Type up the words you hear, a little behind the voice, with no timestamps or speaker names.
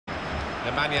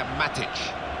Nemanja Matic.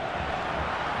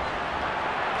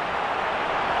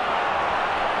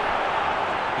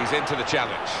 He's into the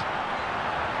challenge.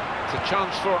 It's a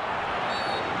chance for...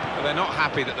 Well, they're not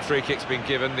happy that the free kick's been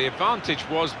given. The advantage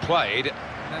was played,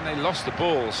 and then they lost the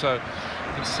ball. So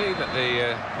you can see that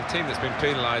the team that's been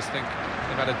penalised think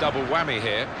they've had a double whammy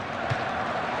here.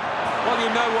 Well, you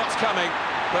know what's coming,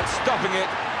 but stopping it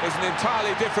is an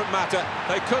entirely different matter.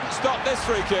 They couldn't stop this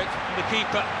free kick. The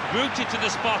keeper rooted to the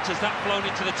spot as that flown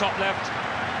into the top left.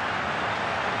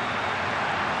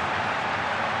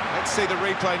 Let's see the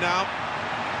replay now.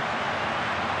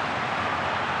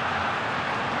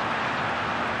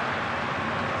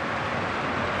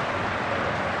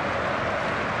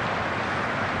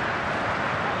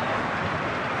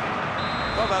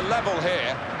 Well, they're level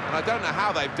here, and I don't know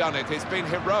how they've done it. It's been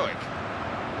heroic.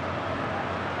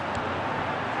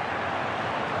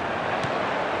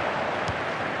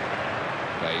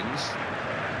 Baines.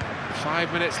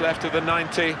 5 minutes left of the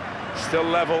 90, still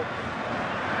level.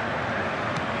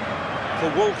 For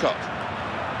Walcott.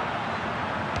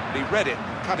 He read it,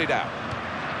 cut it out.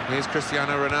 Here's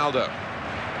Cristiano Ronaldo.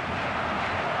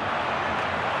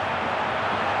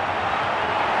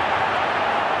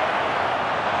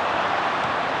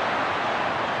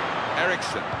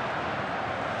 Ericsson.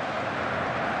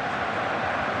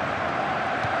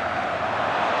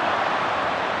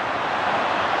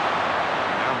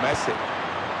 Now Messi.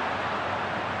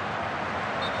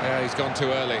 Yeah, he's gone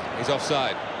too early. He's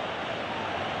offside.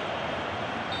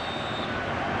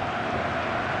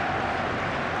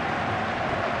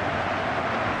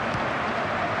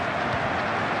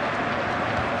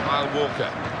 Kyle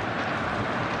Walker.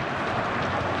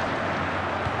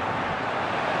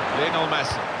 Lionel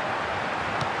Messi.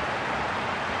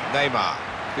 Neymar.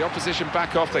 The opposition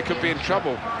back off, they could be in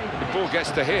trouble. The ball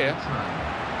gets to here.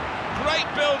 Great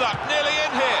build-up, nearly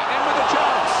in here, in with a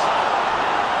chance.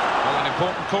 Well, an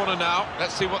important corner now.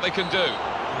 Let's see what they can do.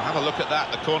 We'll have a look at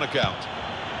that, the corner count.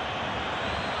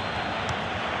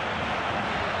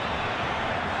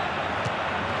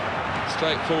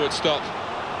 Straightforward stop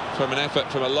from an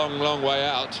effort from a long, long way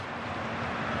out.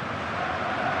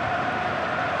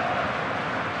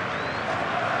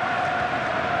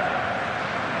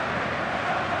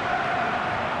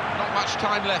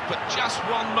 Time left, but just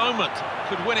one moment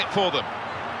could win it for them.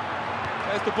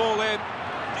 There's the ball in.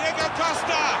 Diego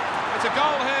Costa! It's a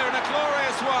goal here and a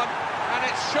glorious one, and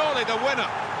it's surely the winner.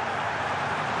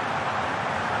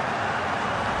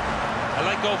 I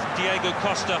like goal from Diego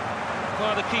Costa.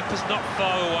 Well, the keeper's not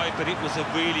far away, but it was a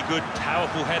really good,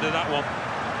 powerful header, that one.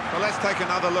 Well, let's take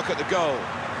another look at the goal.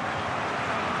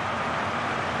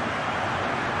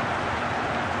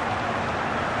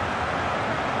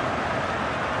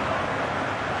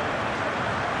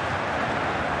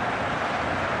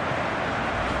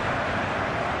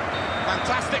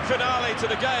 Fantastic finale to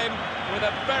the game with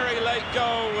a very late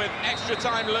goal with extra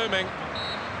time looming.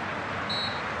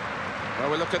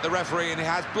 Well, we look at the referee and he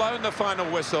has blown the final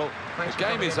whistle. The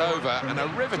game is over and a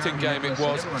riveting game it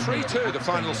was. 3-2 the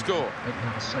final score. Hope you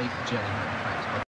have a safe journey back.